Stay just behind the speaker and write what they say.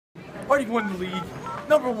Already won the league.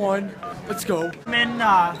 #1. Let's go. I'm in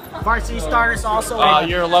varsity starters also.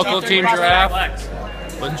 Your local team Giraffe.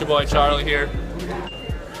 With your boy Charlie here.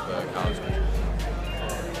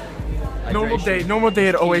 Normal day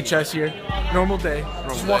at OHS here. Normal day.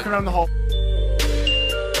 Just walking around the hall.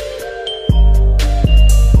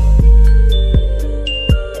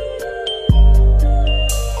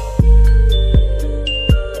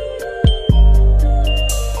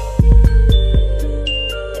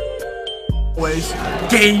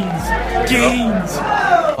 Gains.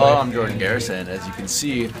 Hello, I'm Jordan Garrison. As you can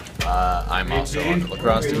see, I'm also on the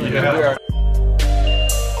lacrosse team. What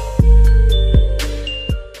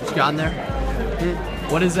you got in there?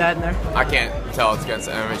 What is that in there? I can't tell. It's against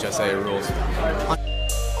the MHSA rules.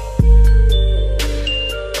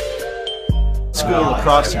 School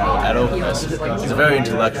lacrosse team at Okemos is a very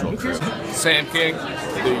intellectual crew. Sam King.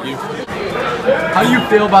 How do you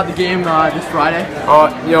feel about the game this Friday?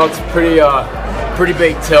 You know, it's pretty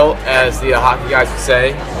big tilt, as the hockey guys would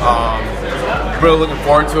say. Really looking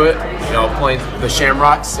forward to it. You know, playing the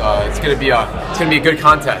Shamrocks. It's gonna be a good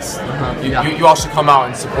contest. You all should come out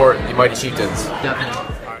and support the Mighty Chieftains.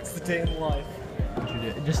 Definitely. It's the day in life.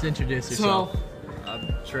 Just introduce yourself.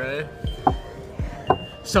 I'm Trey.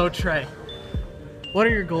 So Trey, what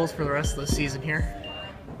are your goals for the rest of the season here?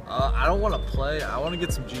 I don't want to play. I want to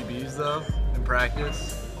get some GBs though in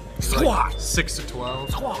practice. Squat. 6 to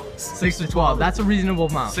 12. 6 to 12. That's a reasonable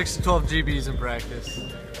amount. 6 to 12 GBs in practice.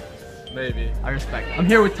 Maybe. I respect it. I'm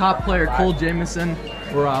here with top player Cole Jameson.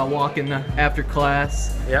 We're walking after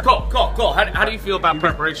class. Yeah. Cool. How do you feel about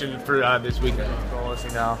preparation for this weekend? Goals,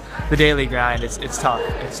 you know, the daily grind. It's tough.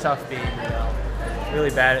 It's tough being, you know,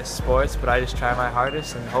 really bad at sports, but I just try my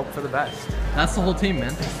hardest and hope for the best. That's the whole team,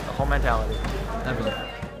 man. The whole mentality. Definitely.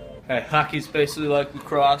 Hey, hockey's basically like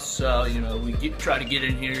lacrosse, so, you know, we try to get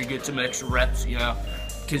in here and get some extra reps, you know,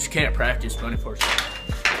 because you can't practice 24/7.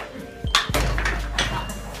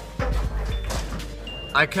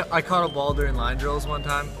 I caught a ball during line drills one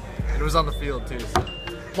time. It was on the field too. So.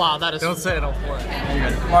 Wow, that is. Don't say I don't play.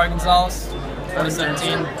 Mark Gonzalez,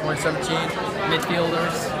 2017,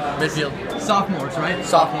 midfielders. Midfield. Sophomores, right?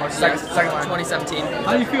 Sophomores, second line, 2017.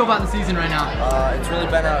 How do you feel about the season right now? It's really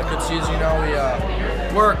been a good season, you know,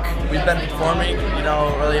 we've been performing, you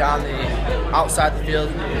know, really on the outside the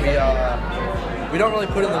field. We don't really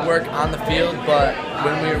put in the work on the field, but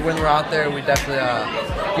when we're out there, we definitely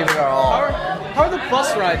give it our all. How are the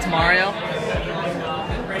bus rides, Mario?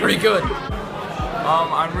 Pretty good.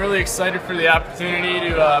 I'm really excited for the opportunity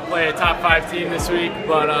to play a top 5 team this week,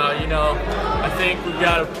 but you know, I think we've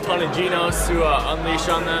got a ton of Genos to unleash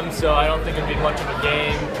on them, so I don't think it'll be much of a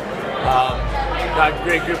game. Got a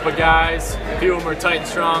great group of guys. A few of them are tight and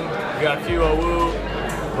strong. We got a few woo,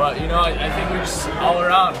 but you know, I think we just all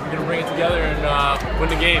around we're gonna bring it together and win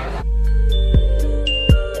the game.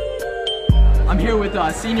 I'm here with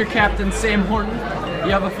senior captain Sam Horton.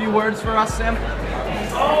 You have a few words for us, Sam?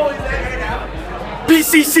 Oh, is that right now?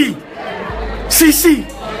 BCC! CC!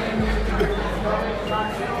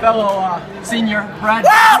 Fellow senior Brad.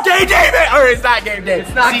 Wow, game day, man! Or it's not game day.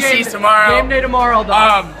 It's not CC's game tomorrow. Game day tomorrow,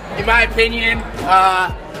 though. In my opinion,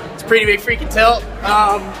 it's a pretty big freaking tilt.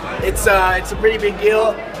 It's a pretty big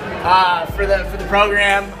deal for the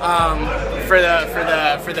program, for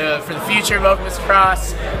the future of Okemos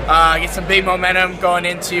Lacrosse. Get some big momentum going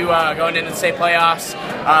into the state playoffs.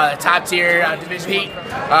 Top tier division heat,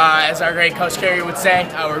 as our great coach Carey would say.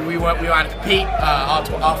 We want to compete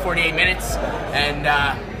all 48 minutes, and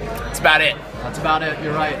that's about it. That's about it.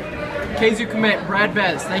 You're right. KZU commit Brad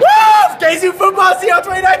Bez. Thank you. KZU football CL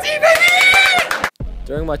 2019, baby!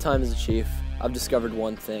 During my time as a chief, I've discovered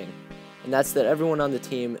one thing, and that's that everyone on the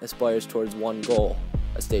team aspires towards one goal: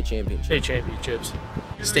 a state championship. State championships.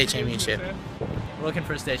 State championship. We're looking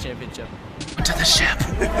for a state championship. To the ship.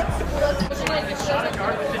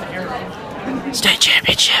 State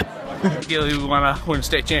championship. Ideally, we want to win a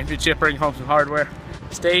state championship, bring home some hardware.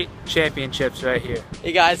 State championships right here.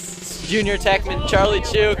 Hey guys, it's junior attackman Charlie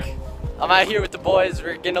Chuk. I'm out here with the boys.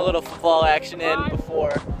 We're getting a little football action in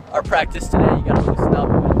before our practice today. You gotta loosen up,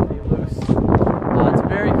 you gotta be loose. It's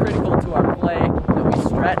very critical to our play that we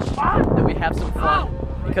stretch, that we have some fun,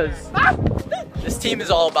 because this team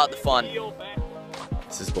is all about the fun.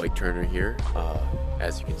 This is Blake Turner here.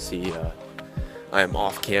 As you can see, I am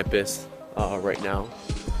off campus right now.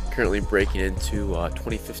 Currently breaking into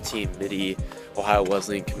 2015 Midi Ohio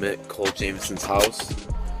Wesleyan commit Cole Jameson's house.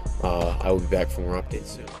 I will be back for more updates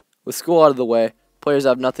soon. With school out of the way, players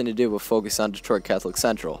have nothing to do but focus on Detroit Catholic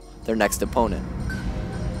Central, their next opponent.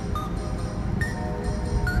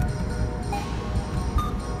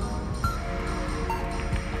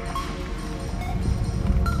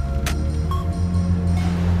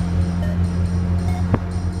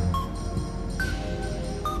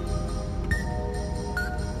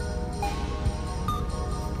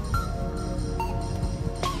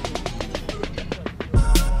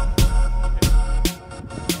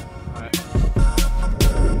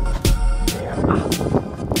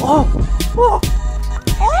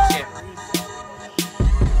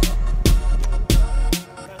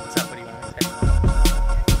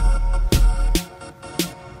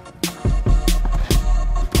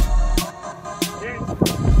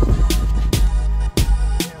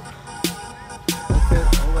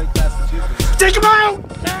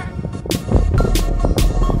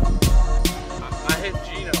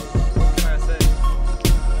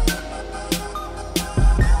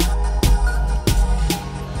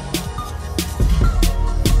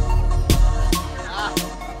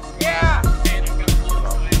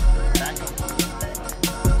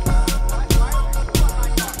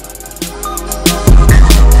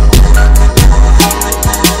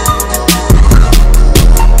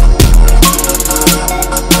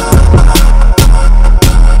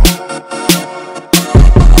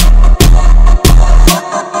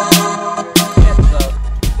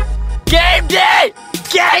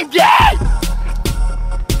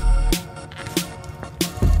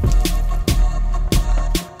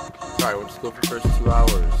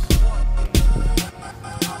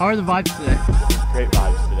 are the vibes today? Great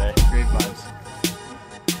vibes today. Great vibes.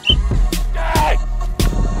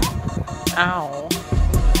 Ow.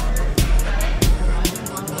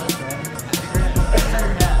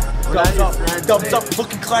 Thumbs up,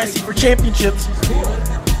 looking classy for championships.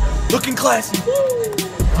 Looking classy. You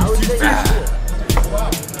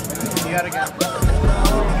gotta go.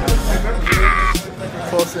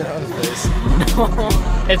 Close it on his face.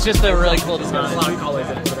 It's just a really cool design. There's a lot of colors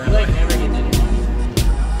in it.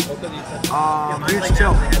 Here's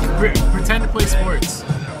chill. Pretend to play sports.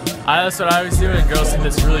 That's what I always do, and girls think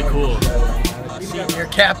that's really cool. Your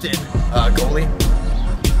captain, goalie.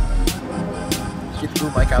 Get the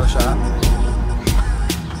boom mic out of the shot.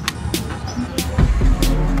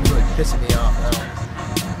 Really pissing me off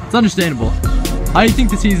now. It's understandable. How do you think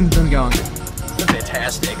the season's been going? It's been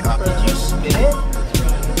fantastic. Did you spin it?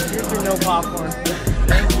 Here's your no popcorn.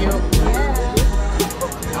 Thank you.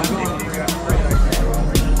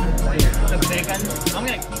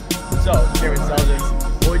 So, here with Celtics,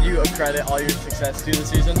 what would you accredit all your success to this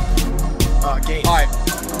season? Games. Alright.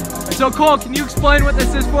 So Cole, can you explain what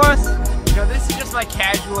this is for us? You know, this is just my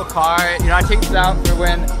casual car. You know, I take this out for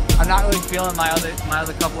when I'm not really feeling my other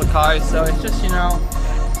couple of cars. So it's just, you know,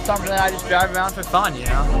 something that I just drive around for fun, you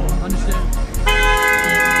know? Understand?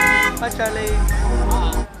 Hi, Charlie.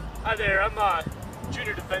 Hi there, I'm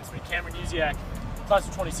junior defenseman Cameron Uziak, class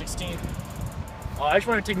of 2016. I just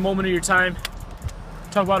want to take a moment of your time to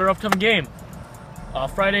talk about our upcoming game.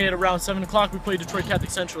 Friday at around 7 o'clock we play Detroit Catholic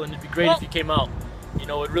Central, and it'd be great if you came out. You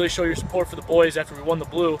know, it'd really show your support for the boys after we won the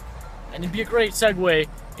blue, and it'd be a great segue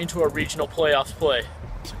into our regional playoffs play.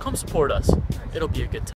 So come support us. It'll be a good time.